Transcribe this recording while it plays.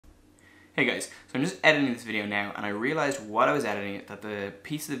Hey guys, so I'm just editing this video now and I realized while I was editing it that the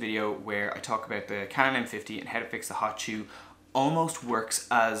piece of the video where I talk about the Canon M50 and how to fix the hot shoe almost works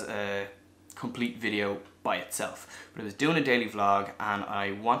as a complete video by itself. But I was doing a daily vlog and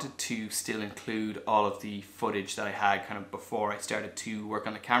I wanted to still include all of the footage that I had kind of before I started to work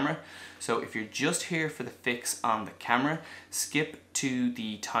on the camera. So if you're just here for the fix on the camera, skip to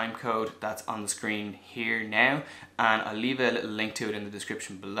the time code that's on the screen here now, and I'll leave a little link to it in the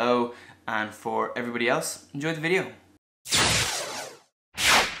description below. And for everybody else, enjoy the video.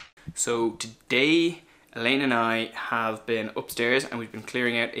 So today, Elaine and I have been upstairs and we've been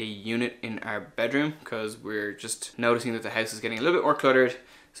clearing out a unit in our bedroom because we're just noticing that the house is getting a little bit more cluttered.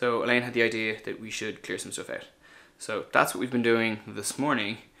 So Elaine had the idea that we should clear some stuff out. So that's what we've been doing this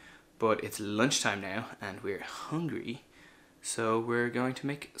morning, but it's lunchtime now and we're hungry. So we're going to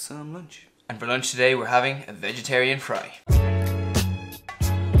make some lunch. And for lunch today, we're having a vegetarian fry.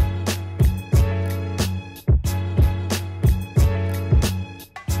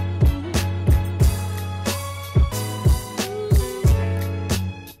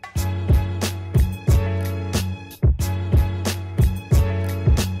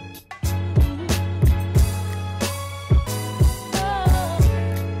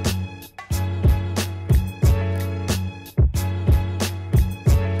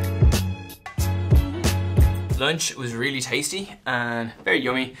 Lunch was really tasty and very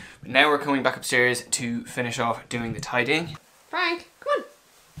yummy, but now we're coming back upstairs to finish off doing the tidying. Frank, come on.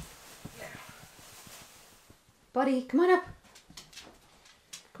 Yeah. Buddy, come on up.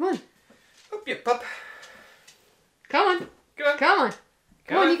 Come on. Up you pup. Come on. Come on. Come on.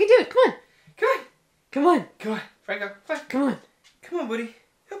 Come on, you can do it. Come on. Come on. Come on. Come on. Frank, come on. Come on. Come on, buddy.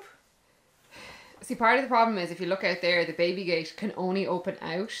 Up. See, part of the problem is if you look out there, the baby gate can only open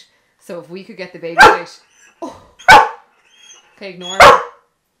out. So if we could get the baby gate... Oh. Okay, ignore it.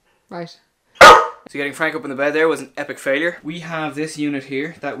 Right. So getting Frank up in the bed there was an epic failure. We have this unit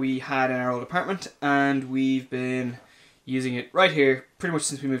here that we had in our old apartment and we've been using it right here pretty much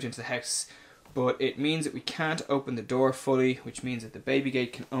since we moved into the house. But it means that we can't open the door fully, which means that the baby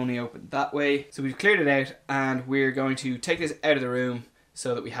gate can only open that way. So we've cleared it out and we're going to take this out of the room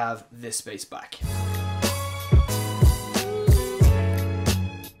so that we have this space back.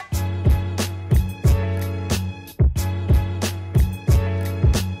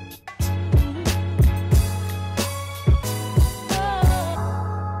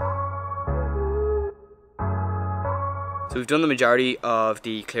 So we've done the majority of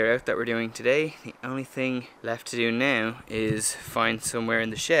the clear out that we're doing today. The only thing left to do now is find somewhere in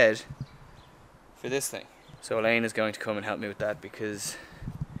the shed for this thing. So Elaine is going to come and help me with that because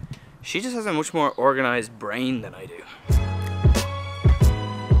she just has a much more organized brain than I do.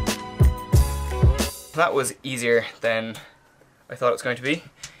 That was easier than I thought it was going to be.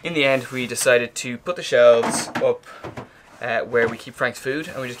 In the end, we decided to put the shelves up where we keep Frank's food,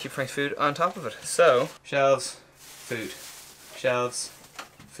 and we just keep Frank's food on top of it. So, shelves, food. Shelves,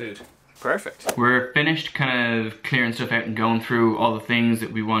 food. Perfect. We're finished kind of clearing stuff out and going through all the things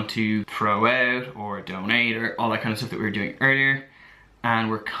that we want to throw out or donate or all that kind of stuff that we were doing earlier. And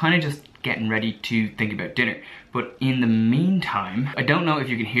we're kind of just getting ready to think about dinner. But in the meantime, I don't know if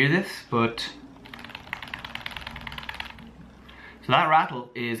you can hear this, but... So that rattle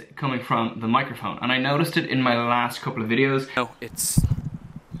is coming from the microphone. And I noticed it in my last couple of videos. No,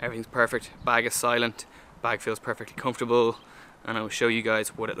 everything's perfect. Bag is silent. Bag feels perfectly comfortable, and I will show you guys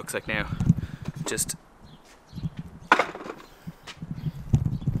what it looks like now. Just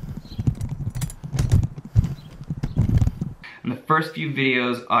in the first few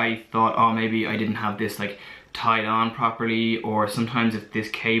videos I thought, oh, maybe I didn't have this like tied on properly, or sometimes if this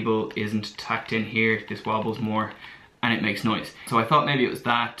cable isn't tacked in here, this wobbles more and it makes noise. So I thought maybe it was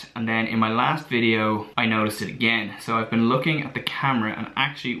that, and then in my last video I noticed it again. So I've been looking at the camera, and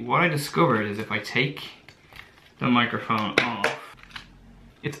actually what I discovered is if I take the microphone off,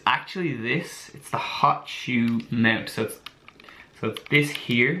 it's actually this. It's the hot shoe mount. So it's this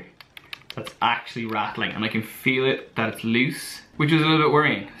here that's actually rattling, and I can feel it that it's loose, which was a little bit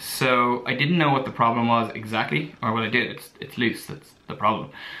worrying. So I didn't know what the problem was exactly, or what I did. It's loose. That's the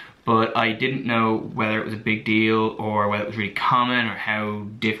problem. But I didn't know whether it was a big deal or whether it was really common or how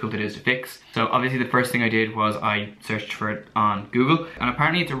difficult it is to fix. So obviously the first thing I did was I searched for it on Google, and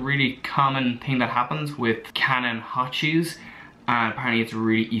apparently it's a really common thing that happens with Canon hot shoes, and apparently it's a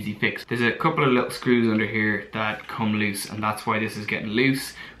really easy fix. There's a couple of little screws under here that come loose, and that's why this is getting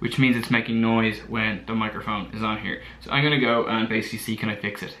loose, which means it's making noise when the microphone is on here. So I'm gonna go and basically see can I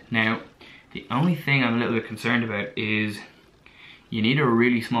fix it. Now, the only thing I'm a little bit concerned about is you need a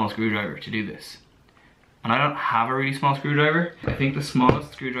really small screwdriver to do this. And I don't have a really small screwdriver. I think the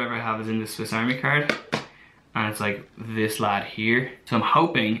smallest screwdriver I have is in the Swiss Army card. And it's like this lad here. So I'm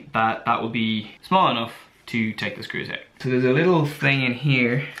hoping that that will be small enough to take the screws out. So there's a little thing in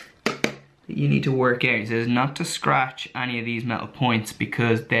here that you need to work out. It says not to scratch any of these metal points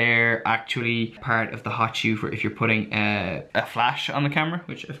because they're actually part of the hot shoe for if you're putting a flash on the camera,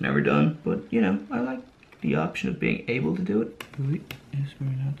 which I've never done, but you know, I like the option of being able to do it. It's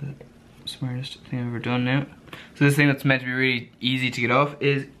probably not the smartest thing I've ever done now. So this thing that's meant to be really easy to get off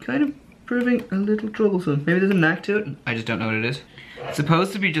is kind of proving a little troublesome. Maybe there's a knack to it, I just don't know what it is. It's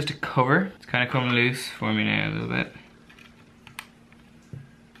supposed to be just a cover. It's kind of coming loose for me now a little bit.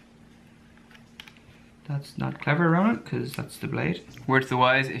 That's not clever around it, because that's the blade. Word to the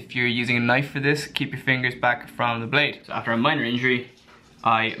wise, if you're using a knife for this, keep your fingers back from the blade. So after a minor injury,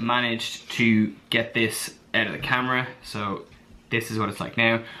 I managed to get this out of the camera, so this is what it's like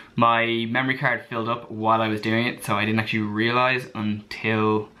now. My memory card filled up while I was doing it, so I didn't actually realize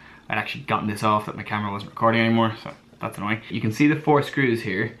until I'd actually gotten this off that my camera wasn't recording anymore, so that's annoying. You can see the 4 screws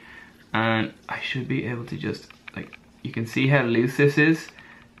here, and I should be able to just, like, you can see how loose this is.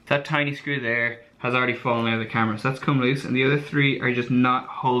 That tiny screw there has already fallen out of the camera, so that's come loose, and the other 3 are just not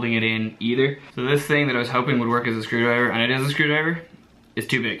holding it in either. So this thing that I was hoping would work as a screwdriver, and it is a screwdriver, is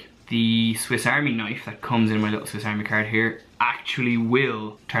too big. The Swiss Army knife that comes in my little Swiss Army card here actually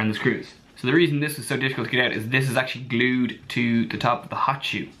will turn the screws. So the reason this is so difficult to get out is this is actually glued to the top of the hot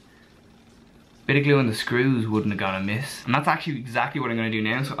shoe. Bit of glue on the screws wouldn't have gone amiss. And that's actually exactly what I'm going to do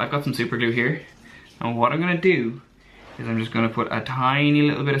now. So I've got some super glue here. And what I'm going to do is I'm just going to put a tiny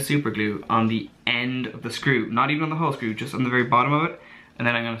little bit of super glue on the end of the screw. Not even on the whole screw, just on the very bottom of it. And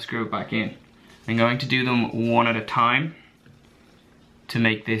then I'm going to screw it back in. I'm going to do them one at a time to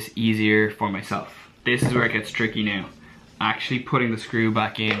make this easier for myself. This is where it gets tricky now. Actually putting the screw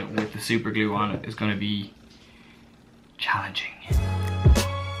back in with the super glue on it is going to be challenging.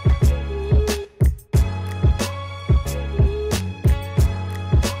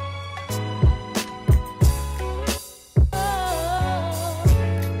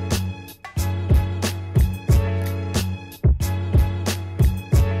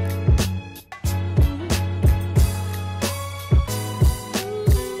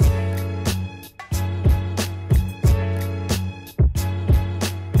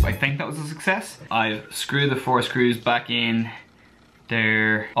 I think that was a success. I've screwed the 4 screws back in.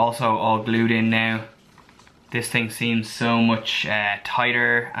 They're also all glued in now. This thing seems so much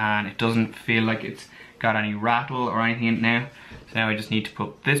tighter, and it doesn't feel like it's got any rattle or anything in it now. So now I just need to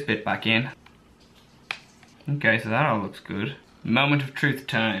put this bit back in. Okay, so that all looks good. Moment of truth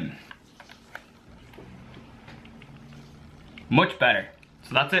time. Much better.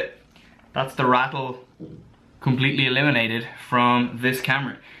 So that's it. That's the rattle completely eliminated from this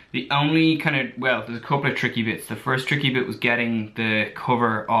camera. The only kind of, well, there's a couple of tricky bits. The first tricky bit was getting the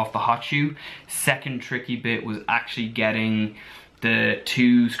cover off the hot shoe. Second tricky bit was actually getting the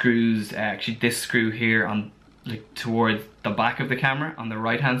 2 screws, actually this screw here on, like, towards the back of the camera on the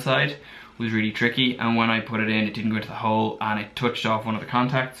right hand side was really tricky, and when I put it in it didn't go into the hole and it touched off one of the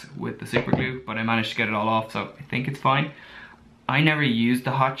contacts with the super glue, but I managed to get it all off, so I think it's fine. I never used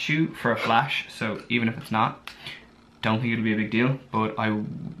the hot shoe for a flash, so even if it's not, don't think it'll be a big deal, but I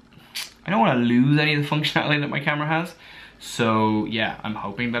don't want to lose any of the functionality that my camera has, so yeah, I'm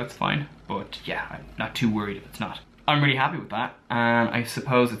hoping that it's fine, but yeah, I'm not too worried if it's not. I'm really happy with that, and I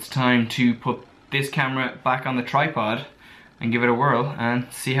suppose it's time to put this camera back on the tripod and give it a whirl and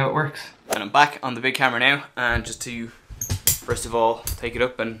see how it works. And I'm back on the big camera now, and just to first of all take it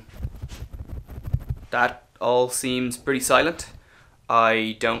up, and that all seems pretty silent.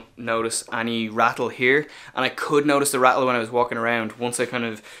 I don't notice any rattle here, and I could notice the rattle when I was walking around once I kind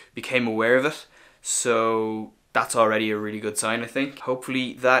of became aware of it, so that's already a really good sign, I think.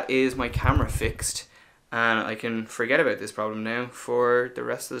 Hopefully that is my camera fixed and I can forget about this problem now for the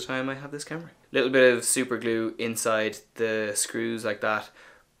rest of the time I have this camera. Little bit of super glue inside the screws like that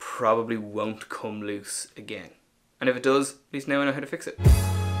probably won't come loose again, and if it does, at least now I know how to fix it.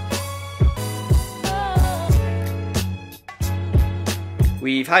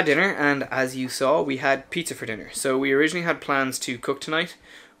 We've had dinner, and as you saw, we had pizza for dinner. So we originally had plans to cook tonight,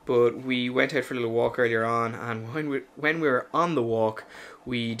 but we went out for a little walk earlier on, and when we were on the walk,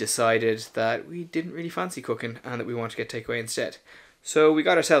 we decided that we didn't really fancy cooking and that we wanted to get takeaway instead. So we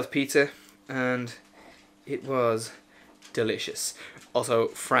got ourselves pizza, and it was delicious. Also,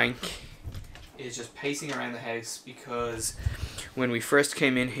 Frank is just pacing around the house because when we first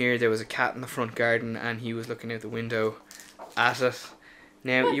came in here, there was a cat in the front garden, and he was looking out the window at it.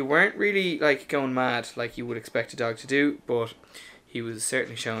 Now, you weren't really like going mad like you would expect a dog to do, but he was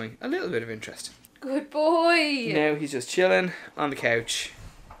certainly showing a little bit of interest. Good boy. Now he's just chilling on the couch,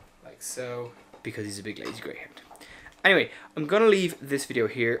 like so, because he's a big lazy greyhound. Anyway, I'm going to leave this video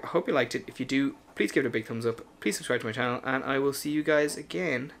here. I hope you liked it. If you do, please give it a big thumbs up. Please subscribe to my channel, and I will see you guys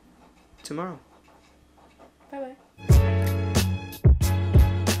again tomorrow.